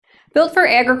Built for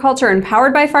agriculture and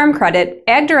powered by Farm Credit,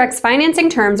 AgDirect's financing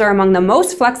terms are among the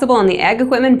most flexible in the ag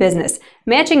equipment business,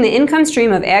 matching the income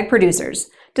stream of ag producers.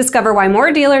 Discover why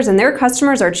more dealers and their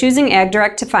customers are choosing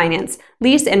AgDirect to finance,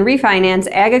 lease, and refinance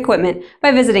ag equipment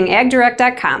by visiting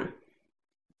agdirect.com.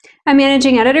 I'm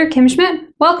Managing Editor Kim Schmidt.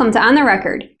 Welcome to On the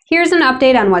Record. Here's an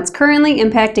update on what's currently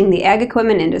impacting the ag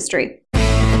equipment industry.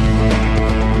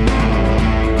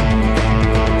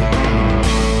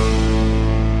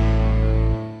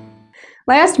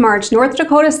 Last March, North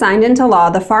Dakota signed into law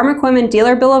the Farm Equipment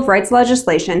Dealer Bill of Rights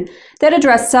legislation that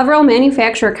addressed several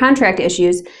manufacturer contract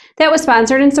issues that was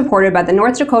sponsored and supported by the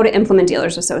North Dakota Implement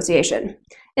Dealers Association.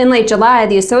 In late July,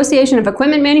 the Association of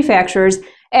Equipment Manufacturers,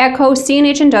 AGCO,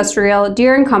 C&H Industrial,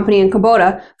 Deere & Company, and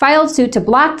Kubota filed suit to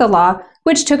block the law,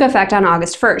 which took effect on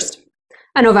August 1st.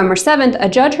 On November 7th, a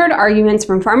judge heard arguments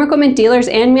from farm equipment dealers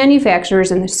and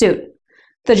manufacturers in the suit.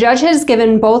 The judge has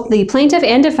given both the plaintiff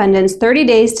and defendants 30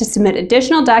 days to submit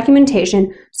additional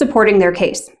documentation supporting their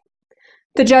case.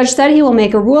 The judge said he will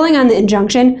make a ruling on the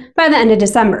injunction by the end of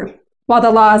December. While the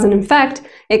law is in effect,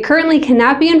 it currently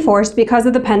cannot be enforced because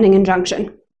of the pending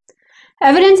injunction.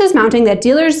 Evidence is mounting that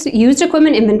dealers' used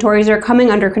equipment inventories are coming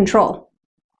under control.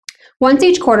 Once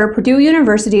each quarter, Purdue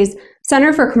University's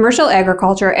Center for Commercial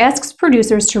Agriculture asks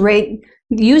producers to rate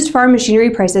used farm machinery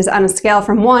prices on a scale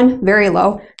from 1, very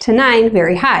low, to 9,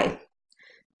 very high.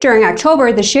 During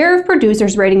October, the share of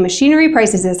producers rating machinery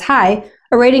prices as high,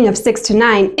 a rating of 6 to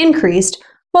 9, increased,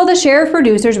 while the share of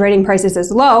producers rating prices as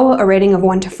low, a rating of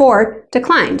 1 to 4,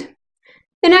 declined.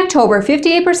 In October,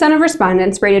 58% of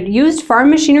respondents rated used farm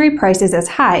machinery prices as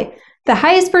high, the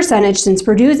highest percentage since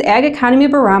Purdue's Ag Economy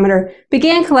Barometer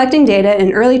began collecting data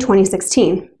in early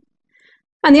 2016.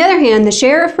 On the other hand, the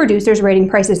share of producers rating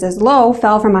prices as low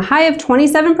fell from a high of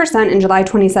 27% in July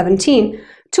 2017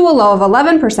 to a low of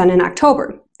 11% in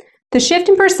October. The shift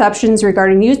in perceptions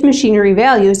regarding used machinery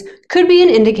values could be an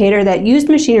indicator that used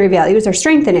machinery values are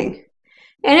strengthening.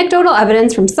 Anecdotal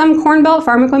evidence from some Corn Belt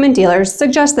farm equipment dealers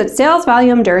suggests that sales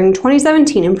volume during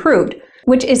 2017 improved,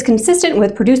 which is consistent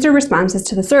with producer responses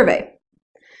to the survey.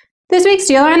 This week's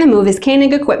dealer on the move is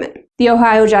Koenig Equipment. The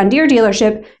Ohio John Deere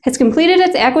dealership has completed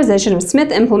its acquisition of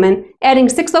Smith Implement, adding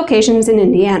 6 locations in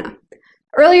Indiana.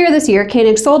 Earlier this year,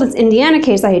 Koenig sold its Indiana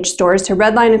Case IH stores to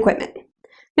Redline Equipment.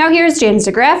 Now here's James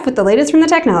DeGraff with the latest from the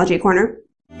Technology Corner.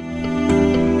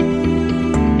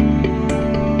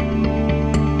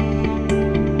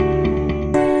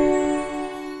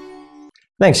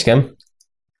 Thanks, Kim.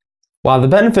 While the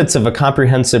benefits of a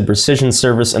comprehensive precision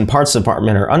service and parts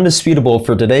department are undisputable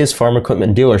for today's farm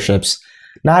equipment dealerships,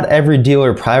 not every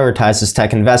dealer prioritizes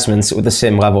tech investments with the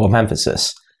same level of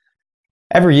emphasis.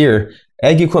 Every year,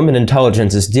 Ag Equipment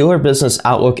Intelligence's Dealer Business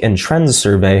Outlook and Trends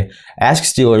survey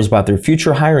asks dealers about their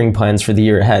future hiring plans for the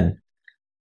year ahead.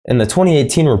 In the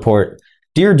 2018 report,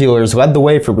 Deere dealers led the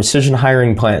way for precision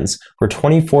hiring plans, where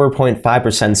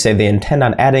 24.5% say they intend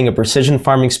on adding a precision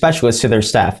farming specialist to their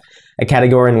staff, a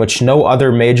category in which no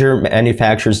other major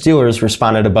manufacturer's dealers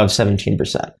responded above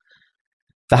 17%.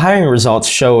 The hiring results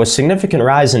show a significant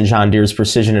rise in John Deere's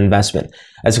precision investment,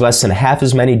 as less than half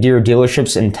as many Deere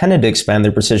dealerships intended to expand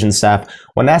their precision staff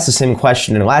when asked the same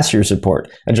question in last year's report,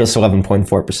 at just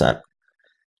 11.4%.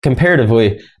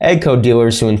 Comparatively, AGCO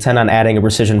dealers who intend on adding a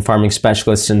precision farming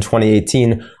specialist in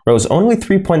 2018 rose only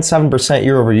 3.7%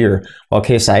 year over year, while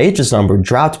Case IH's number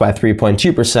dropped by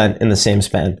 3.2% in the same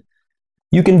span.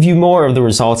 You can view more of the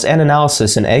results and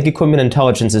analysis in Ag Equipment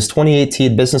Intelligence's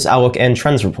 2018 Business Outlook and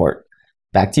Trends report.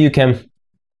 Back to you, Kim.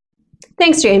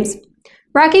 Thanks, James.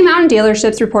 Rocky Mountain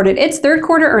Dealerships reported its third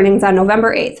quarter earnings on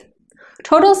November 8th.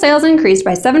 Total sales increased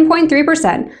by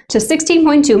 7.3% to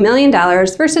 $16.2 million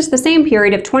versus the same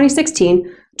period of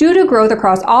 2016 due to growth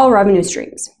across all revenue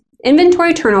streams.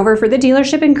 Inventory turnover for the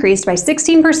dealership increased by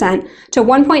 16% to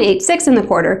 1.86 in the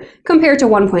quarter, compared to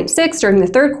 1.6 during the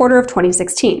third quarter of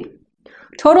 2016.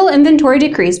 Total inventory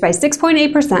decreased by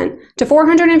 6.8% to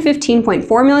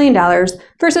 $415.4 million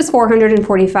versus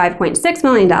 $445.6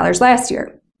 million last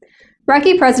year.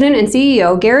 Rocky President and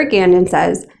CEO Garrett Gandon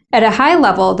says, "At a high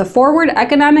level, the forward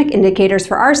economic indicators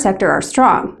for our sector are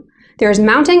strong. There is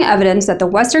mounting evidence that the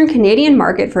Western Canadian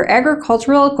market for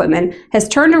agricultural equipment has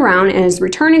turned around and is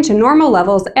returning to normal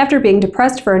levels after being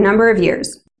depressed for a number of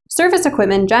years." Service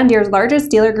Equipment, John Deere's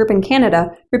largest dealer group in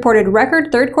Canada, reported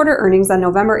record third quarter earnings on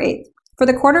November 8th. For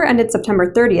the quarter ended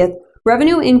September 30th,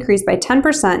 revenue increased by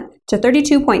 10% to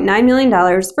 $32.9 million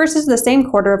versus the same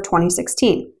quarter of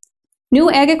 2016. New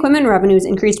ag equipment revenues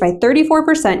increased by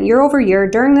 34% year over year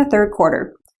during the third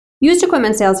quarter. Used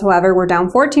equipment sales, however, were down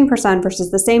 14%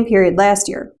 versus the same period last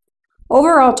year.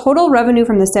 Overall, total revenue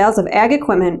from the sales of ag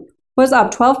equipment was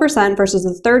up 12% versus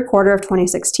the third quarter of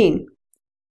 2016.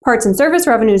 Parts and service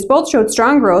revenues both showed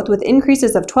strong growth with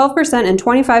increases of 12% and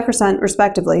 25%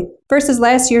 respectively versus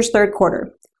last year's third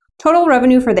quarter. Total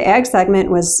revenue for the Ag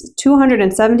segment was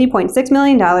 $270.6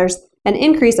 million, an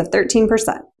increase of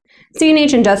 13%.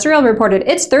 CNH Industrial reported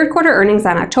its third quarter earnings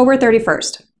on October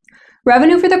 31st.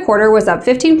 Revenue for the quarter was up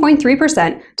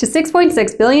 15.3% to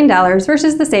 $6.6 billion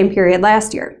versus the same period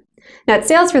last year. Net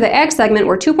sales for the Ag segment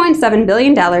were $2.7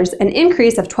 billion, an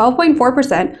increase of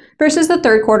 12.4% versus the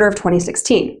third quarter of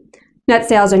 2016. Net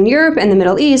sales in Europe and the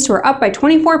Middle East were up by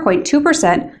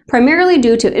 24.2%, primarily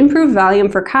due to improved volume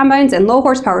for combines and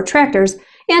low-horsepower tractors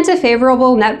and to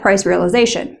favorable net price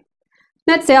realization.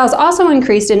 Net sales also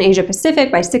increased in Asia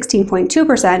Pacific by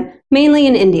 16.2%, mainly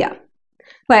in India.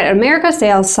 Latin America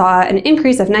sales saw an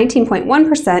increase of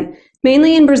 19.1%,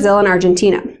 mainly in Brazil and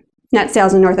Argentina. Net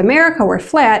sales in North America were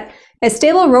flat, as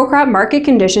stable row crop market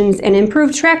conditions and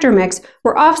improved tractor mix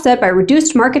were offset by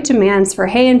reduced market demands for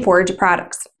hay and forage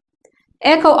products.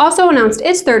 AGCO also announced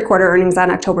its third quarter earnings on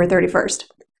October 31st.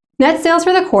 Net sales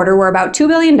for the quarter were about $2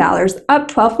 billion, up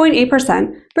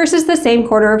 12.8% versus the same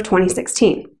quarter of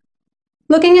 2016.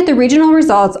 Looking at the regional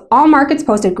results, all markets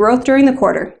posted growth during the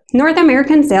quarter. North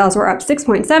American sales were up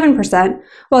 6.7%,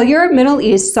 while Europe Middle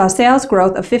East saw sales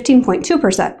growth of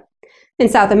 15.2%. In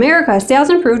South America,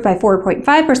 sales improved by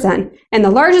 4.5%, and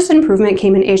the largest improvement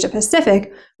came in Asia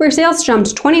Pacific, where sales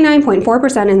jumped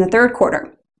 29.4% in the third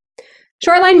quarter.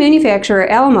 Shortline manufacturer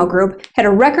Alamo Group had a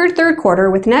record third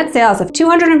quarter with net sales of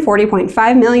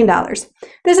 $240.5 million.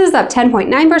 This is up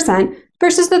 10.9%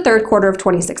 versus the third quarter of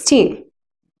 2016.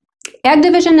 Ag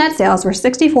Division net sales were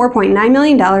 $64.9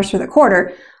 million for the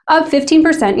quarter, up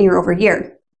 15% year over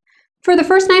year. For the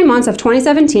first 9 months of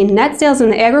 2017, net sales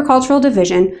in the Agricultural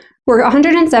Division were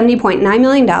 $170.9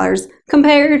 million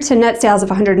compared to net sales of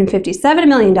 $157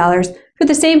 million for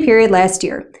the same period last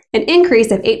year, an increase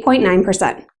of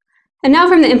 8.9%. And now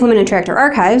from the Implement and Tractor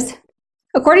Archives.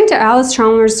 According to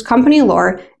Allis-Chalmers Company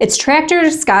lore, its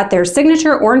tractors got their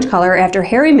signature orange color after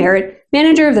Harry Merritt,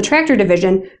 manager of the tractor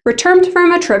division, returned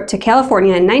from a trip to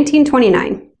California in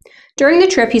 1929. During the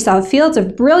trip, he saw fields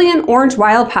of brilliant orange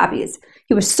wild poppies.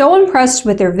 He was so impressed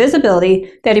with their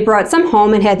visibility that he brought some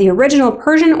home and had the original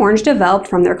Persian orange developed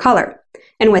from their color.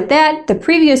 And with that, the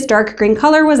previous dark green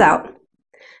color was out.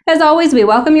 As always, we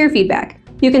welcome your feedback.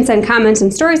 You can send comments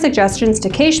and story suggestions to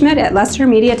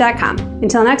kschmidt@lestermedia.com.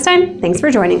 Until next time, thanks for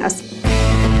joining us.